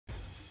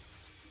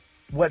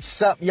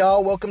What's up,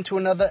 y'all? Welcome to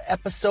another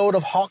episode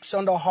of Hawks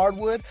Under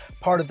Hardwood,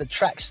 part of the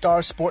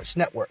Trackstar Sports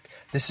Network.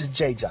 This is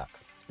J-Jock.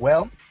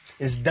 Well,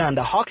 it's done.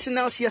 The Hawks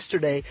announced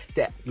yesterday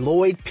that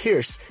Lloyd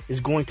Pierce is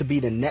going to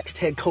be the next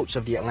head coach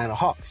of the Atlanta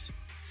Hawks.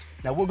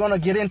 Now, we're going to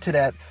get into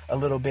that a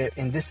little bit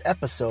in this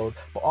episode,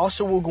 but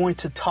also we're going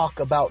to talk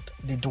about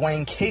the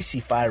Dwayne Casey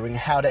firing and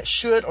how that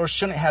should or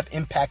shouldn't have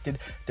impacted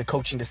the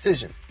coaching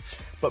decision.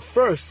 But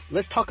first,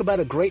 let's talk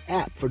about a great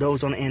app for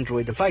those on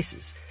Android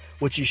devices.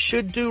 What you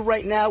should do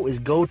right now is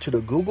go to the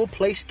Google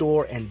Play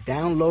Store and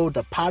download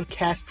the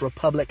Podcast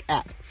Republic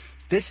app.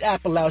 This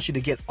app allows you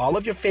to get all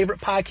of your favorite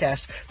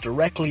podcasts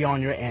directly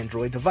on your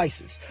Android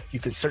devices. You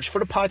can search for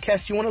the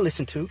podcasts you want to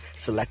listen to,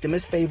 select them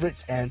as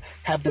favorites, and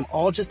have them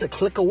all just a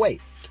click away.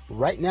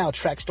 Right now,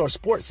 Trackstar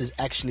Sports is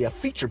actually a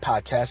featured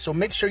podcast, so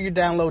make sure you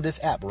download this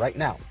app right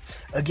now.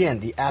 Again,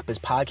 the app is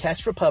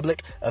Podcast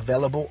Republic,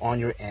 available on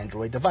your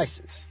Android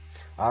devices.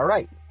 All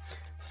right.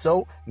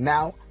 So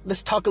now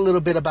let's talk a little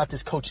bit about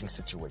this coaching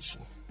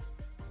situation.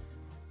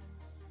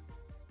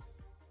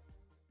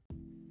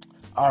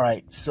 All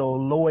right, so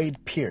Lloyd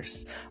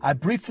Pierce. I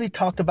briefly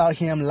talked about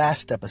him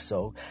last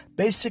episode.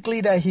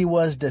 Basically that he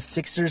was the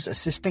Sixers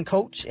assistant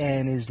coach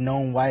and is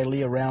known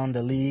widely around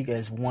the league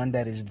as one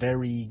that is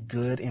very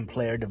good in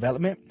player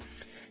development.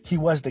 He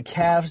was the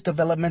Cavs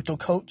developmental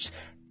coach,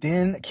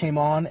 then came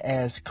on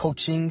as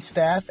coaching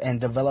staff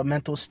and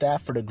developmental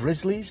staff for the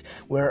Grizzlies,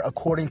 where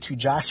according to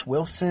Josh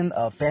Wilson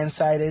of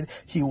Fansided,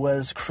 he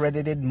was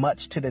credited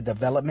much to the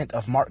development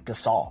of Marc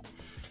Gasol.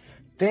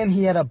 Then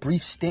he had a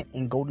brief stint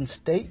in Golden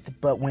State,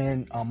 but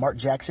when Mark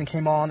Jackson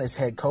came on as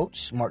head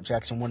coach, Mark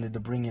Jackson wanted to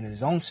bring in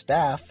his own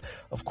staff,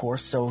 of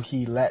course, so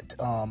he let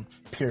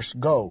Pierce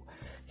go.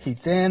 He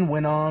then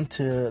went on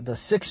to the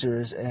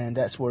Sixers, and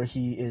that's where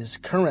he is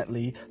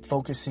currently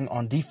focusing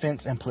on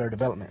defense and player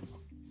development.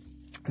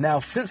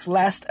 Now, since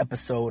last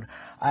episode,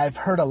 I've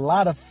heard a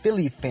lot of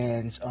Philly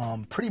fans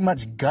pretty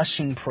much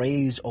gushing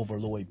praise over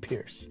Lloyd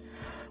Pierce.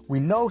 We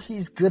know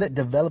he's good at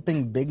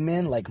developing big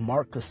men like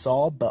Marc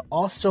Gasol, but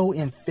also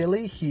in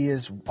Philly, he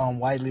is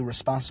widely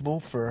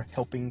responsible for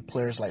helping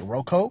players like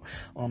Rocco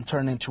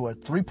turn into a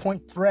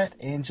three-point threat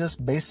and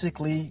just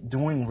basically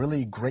doing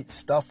really great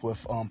stuff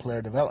with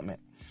player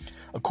development.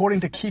 According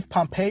to Keith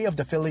Pompey of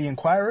the Philly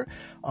Inquirer,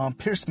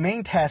 Pierce's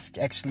main task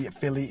actually at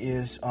Philly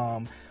is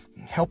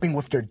helping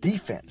with their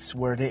defense,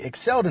 where they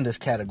excelled in this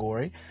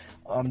category.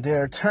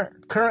 They're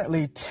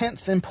currently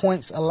 10th in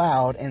points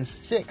allowed and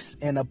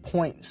 6th in a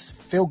points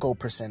field goal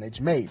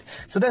percentage made.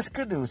 So that's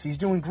good news. He's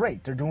doing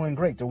great. They're doing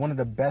great. They're one of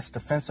the best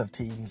defensive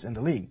teams in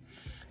the league.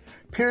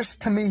 Pierce,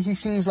 to me, he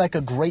seems like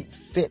a great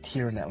fit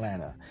here in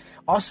Atlanta.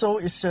 Also,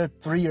 it's a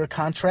 3-year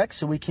contract,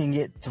 so we can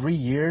get 3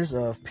 years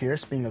of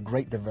Pierce being a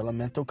great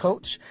developmental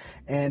coach.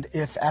 And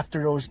if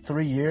after those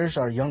 3 years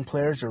our young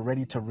players are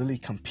ready to really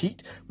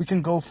compete, we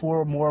can go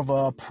for more of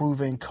a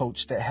proven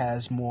coach that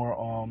has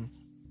more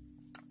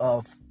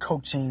of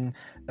coaching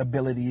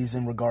abilities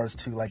in regards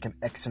to like an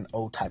X and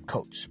O type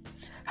coach.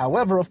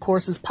 However, of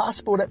course, it's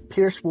possible that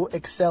Pierce will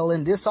excel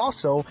in this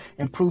also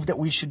and prove that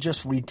we should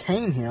just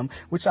retain him,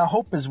 which I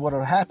hope is what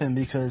will happen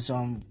because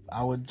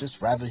I would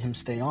just rather him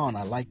stay on.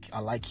 I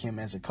like him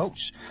as a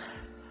coach.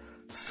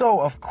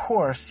 So, of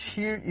course,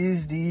 here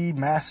is the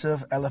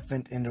massive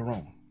elephant in the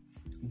room.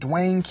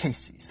 Dwayne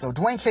Casey. So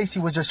Dwayne Casey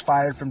was just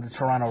fired from the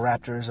Toronto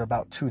Raptors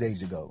about 2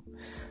 days ago.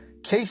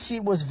 Casey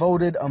was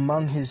voted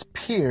among his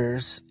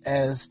peers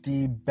as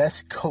the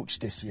best coach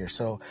this year.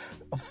 So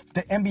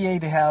the NBA,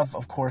 they have,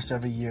 of course,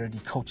 every year the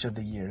coach of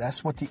the year.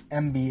 That's what the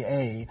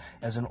NBA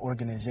as an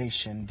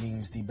organization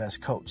deems the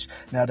best coach.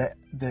 Now,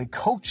 the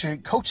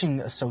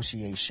coaching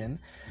association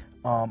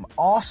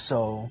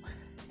also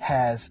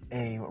has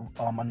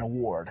an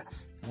award,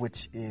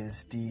 which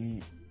is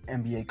the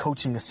NBA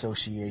Coaching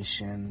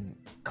Association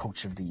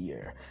Coach of the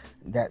Year.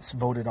 That's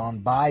voted on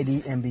by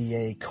the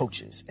NBA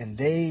coaches. And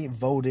they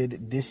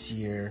voted this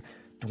year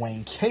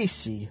Dwayne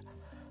Casey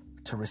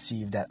to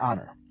receive that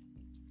honor.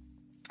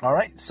 All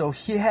right, so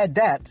he had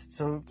that.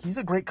 So he's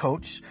a great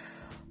coach.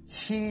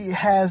 He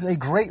has a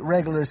great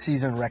regular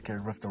season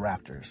record with the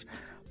Raptors.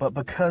 But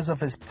because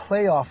of his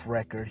playoff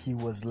record, he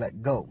was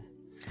let go.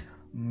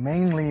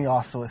 Mainly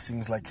also, it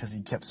seems like because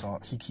he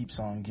keeps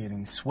on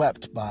getting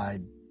swept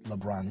by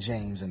LeBron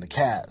James and the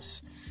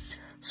Cavs.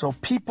 So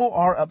people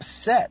are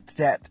upset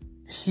that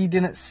he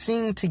didn't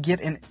seem to get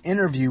an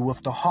interview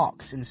with the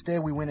Hawks.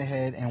 Instead, we went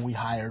ahead and we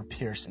hired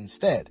Pierce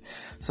instead.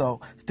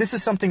 So this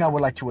is something I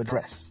would like to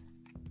address.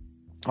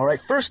 All right,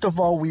 first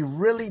of all, we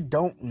really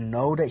don't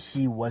know that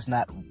he was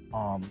not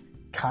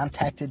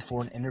contacted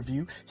for an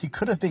interview. He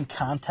could have been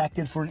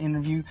contacted for an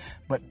interview,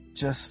 but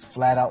just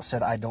flat out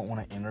said, I don't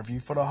want to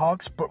interview for the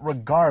Hawks. But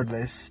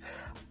regardless,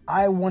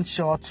 I want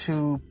y'all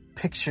to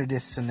picture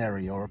this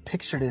scenario or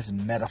picture this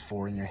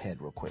metaphor in your head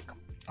real quick.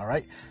 All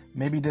right.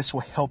 Maybe this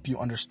will help you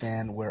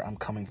understand where I'm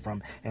coming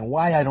from and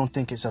why I don't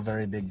think it's a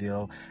very big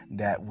deal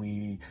that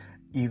we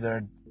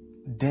either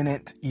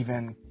didn't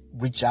even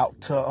reach out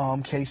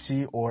to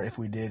Casey, or if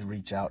we did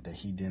reach out, that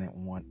he didn't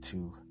want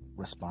to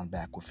respond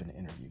back with an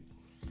interview.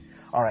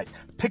 All right.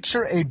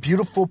 Picture a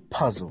beautiful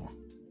puzzle.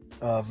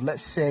 of,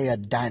 let's say, a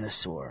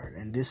dinosaur.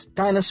 And this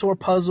dinosaur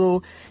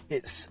puzzle,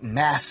 it's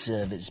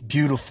massive, it's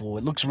beautiful,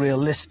 it looks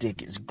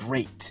realistic, it's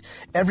great.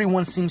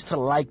 Everyone seems to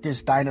like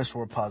this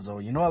dinosaur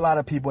puzzle. You know, a lot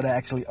of people that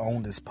actually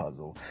own this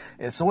puzzle.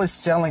 It's always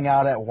selling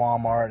out at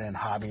Walmart and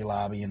Hobby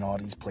Lobby and all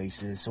these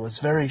places. So it's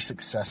very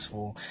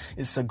successful.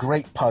 It's a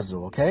great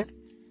puzzle, okay?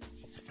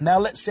 Now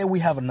let's say we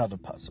have another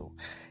puzzle.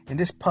 And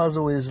this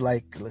puzzle is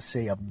like, let's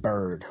say, a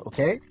bird,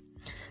 okay?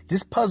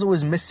 This puzzle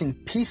is missing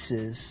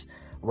pieces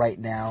right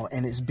now,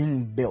 and it's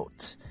being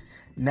built.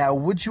 Now,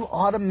 would you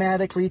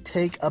automatically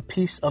take a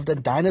piece of the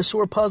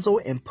dinosaur puzzle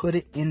and put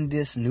it in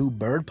this new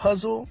bird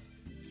puzzle?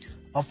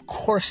 Of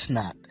course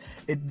not.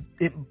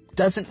 It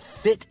doesn't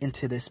fit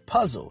into this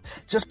puzzle.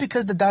 Just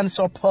because the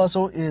dinosaur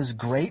puzzle is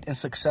great and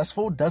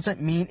successful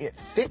doesn't mean it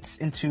fits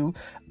into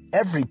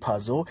every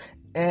puzzle,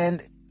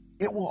 and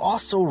it will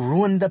also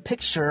ruin the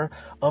picture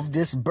of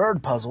this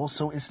bird puzzle,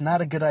 so it's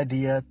not a good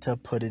idea to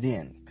put it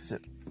in, because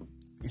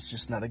it's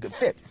just not a good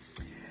fit.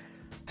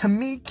 To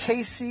me,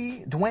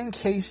 Dwayne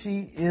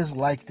Casey is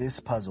like this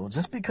puzzle.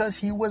 Just because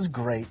he was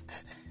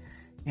great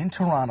in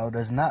Toronto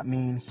does not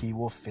mean he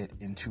will fit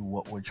into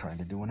what we're trying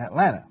to do in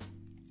Atlanta.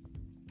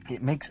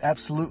 It makes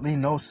absolutely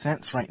no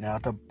sense right now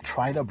to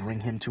try to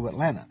bring him to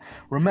Atlanta.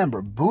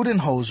 Remember,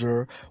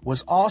 Budenholzer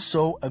was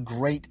also a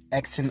great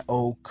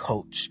X&O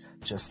coach,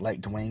 just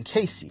like Dwayne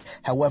Casey.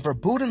 However,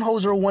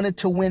 Budenholzer wanted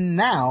to win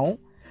now,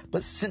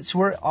 but since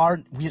we're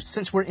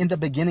in the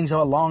beginnings of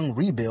a long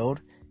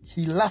rebuild,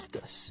 he left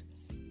us.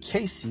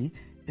 Casey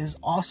is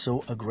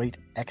also a great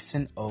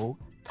X&O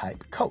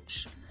type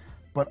coach,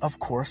 but of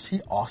course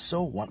he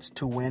also wants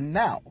to win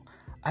now.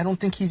 I don't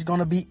think he's going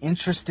to be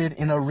interested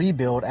in a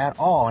rebuild at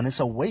all, and it's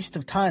a waste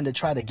of time to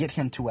try to get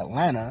him to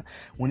Atlanta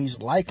when he's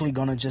likely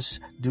going to just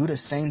do the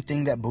same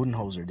thing that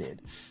Budenholzer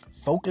did.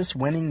 Focus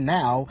winning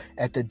now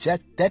at the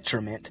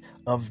detriment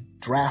of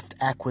draft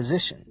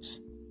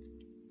acquisitions.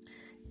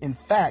 In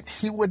fact,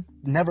 he would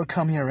never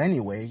come here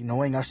anyway,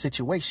 knowing our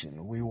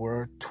situation. We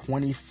were a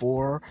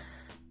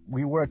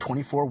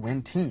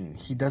 24-win team.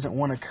 He doesn't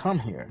want to come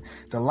here.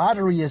 The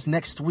lottery is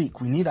next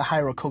week. We need to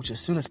hire a coach as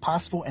soon as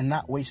possible and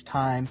not waste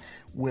time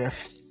with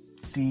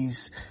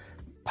these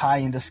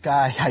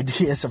pie-in-the-sky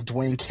ideas of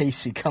Dwayne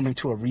Casey coming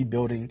to a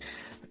rebuilding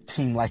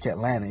team like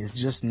Atlanta. It's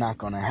just not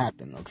going to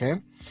happen,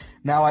 okay?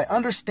 Now, I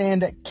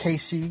understand that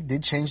Casey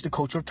did change the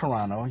culture of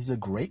Toronto. He's a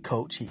great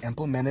coach. He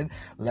implemented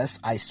less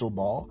iso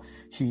ball.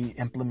 He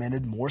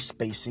implemented more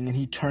spacing, and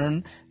he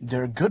turned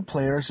their good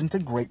players into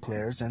great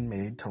players and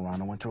made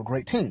Toronto into a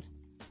great team.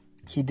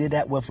 He did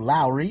that with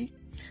Lowry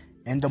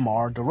and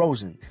DeMar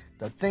DeRozan.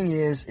 The thing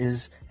is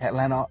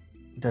Atlanta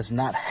does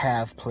not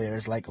have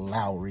players like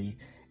Lowry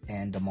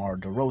and DeMar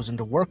DeRozan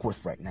to work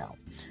with right now.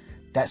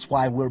 That's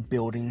why we're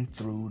building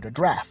through the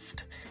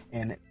draft.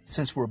 And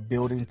since we're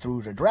building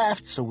through the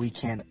draft so we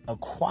can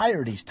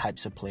acquire these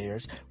types of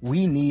players,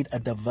 we need a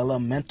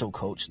developmental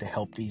coach to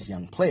help these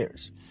young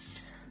players.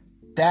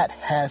 That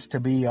has to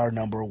be our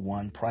number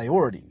one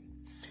priority.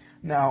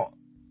 Now,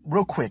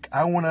 real quick,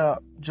 I want to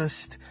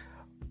just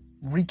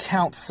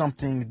recount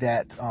something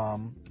that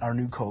our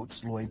new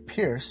coach, Lloyd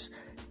Pierce,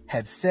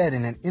 had said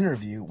in an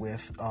interview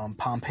with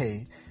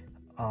Pompey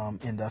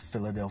in the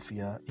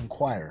Philadelphia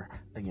Inquirer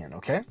again,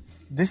 okay?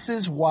 This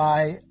is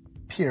why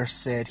Pierce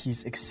said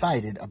he's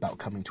excited about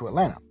coming to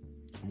Atlanta.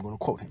 I'm going to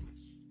quote him.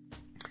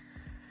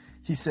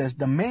 He says,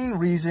 "The main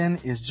reason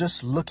is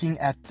just looking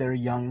at their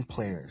young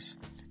players.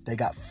 They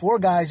got 4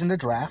 guys in the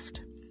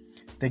draft.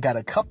 They got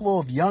a couple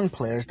of young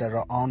players that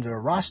are on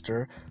their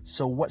roster.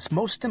 So what's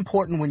most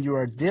important when you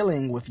are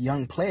dealing with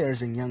young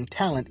players and young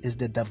talent is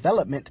the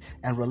development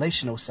and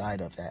relational side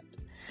of that.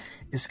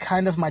 It's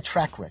kind of my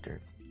track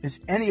record. It's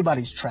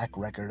anybody's track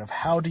record of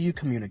how do you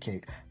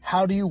communicate,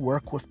 how do you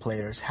work with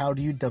players, how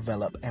do you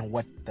develop, and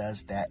what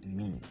does that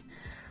mean?"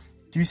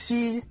 Do you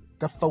see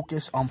the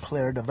focus on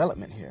player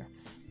development here?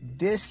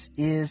 This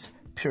is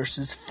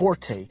Pierce's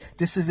forte.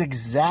 This is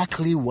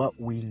exactly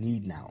what we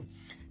need now.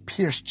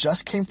 Pierce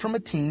just came from a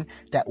team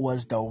that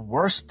was the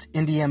worst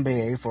in the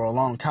NBA for a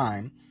long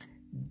time.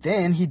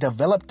 Then he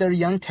developed their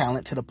young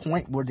talent to the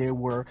point where they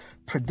were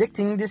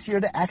predicting this year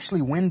to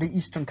actually win the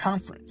Eastern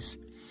Conference.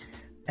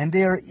 And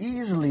they are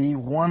easily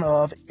one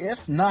of,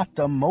 if not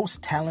the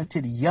most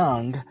talented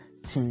young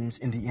teams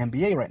in the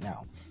NBA right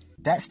now.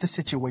 That's the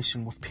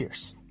situation with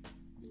Pierce.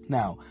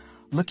 Now,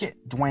 look at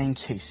Dwayne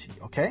Casey,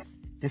 okay?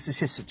 This is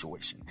his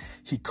situation.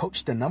 He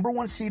coached the number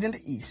 1 seed in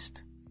the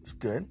East. It's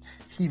good.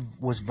 He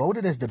was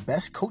voted as the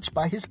best coach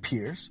by his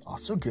peers.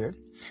 Also good.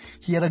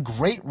 He had a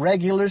great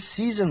regular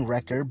season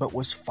record, but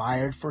was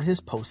fired for his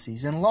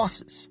postseason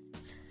losses.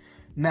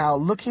 Now,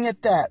 looking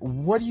at that,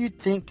 what do you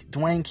think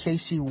Dwayne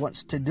Casey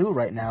wants to do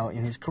right now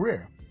in his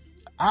career?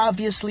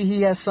 Obviously,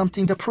 he has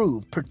something to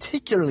prove,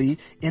 particularly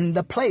in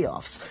the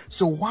playoffs.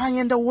 So why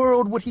in the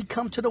world would he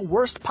come to the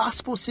worst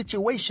possible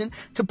situation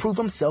to prove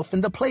himself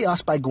in the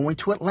playoffs by going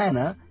to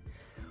Atlanta,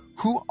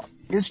 who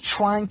is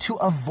trying to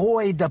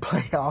avoid the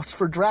playoffs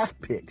for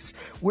draft picks.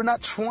 We're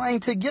not trying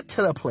to get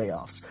to the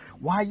playoffs.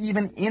 Why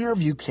even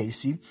interview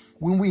Casey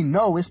when we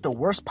know it's the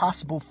worst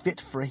possible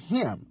fit for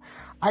him?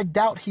 I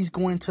doubt he's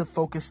going to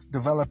focus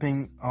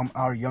developing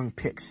our young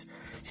picks.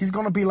 He's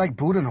going to be like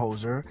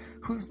Budenholzer,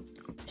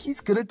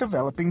 he's good at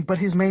developing, but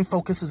his main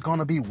focus is going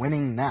to be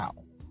winning now.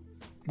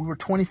 We were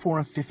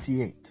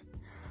 24-58.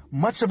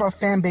 Much of our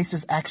fan base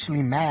is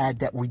actually mad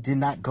that we did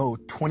not go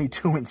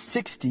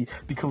 22-60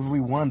 because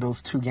we won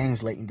those 2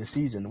 games late in the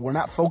season. We're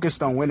not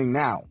focused on winning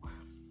now.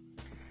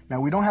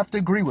 Now, we don't have to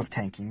agree with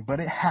tanking,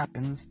 but it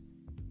happens,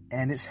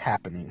 and it's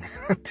happening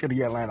to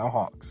the Atlanta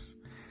Hawks.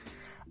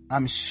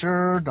 I'm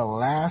sure the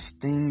last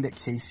thing that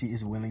Casey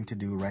is willing to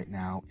do right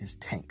now is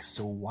tank,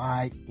 so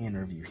why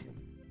interview him?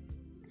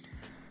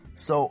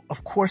 So,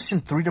 of course,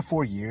 in 3 to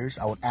 4 years,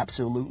 I would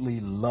absolutely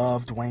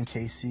love Dwayne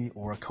Casey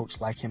or a coach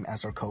like him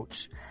as our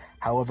coach.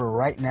 However,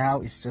 right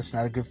now, it's just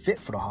not a good fit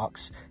for the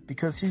Hawks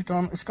because it's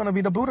going to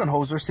be the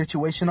Budenholzer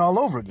situation all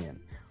over again.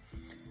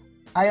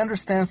 I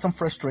understand some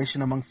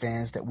frustration among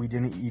fans that we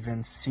didn't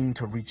even seem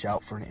to reach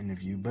out for an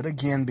interview. But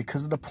again,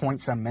 because of the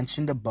points I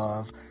mentioned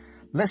above,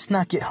 let's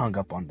not get hung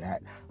up on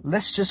that.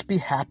 Let's just be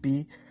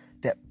happy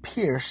that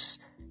Pierce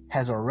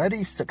has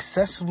already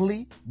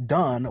successfully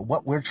done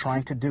what we're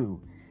trying to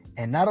do.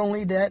 And not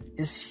only that,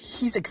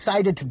 he's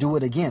excited to do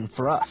it again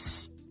for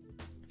us.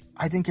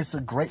 I think it's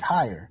a great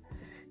hire.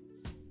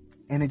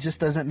 And it just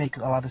doesn't make a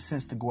lot of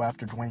sense to go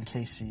after Dwayne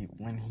Casey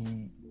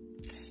when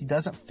he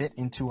doesn't fit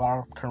into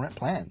our current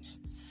plans.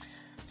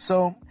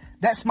 So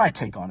that's my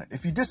take on it.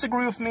 If you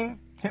disagree with me,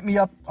 hit me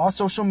up on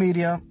social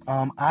media.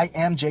 I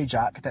am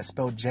JJock. That's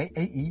spelled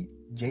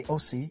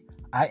Jaejoc.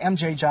 I am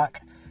JJock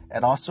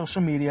at all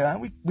social media.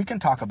 We can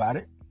talk about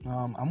it.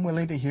 I'm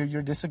willing to hear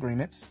your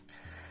disagreements.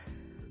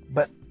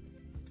 But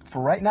for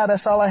right now,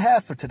 that's all I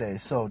have for today.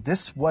 So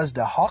this was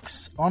the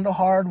Hawks on the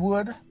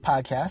Hardwood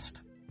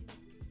podcast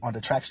on the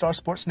Trackstar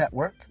Sports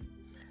Network.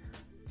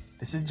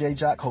 This is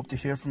JJock. Hope to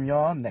hear from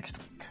y'all next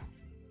week.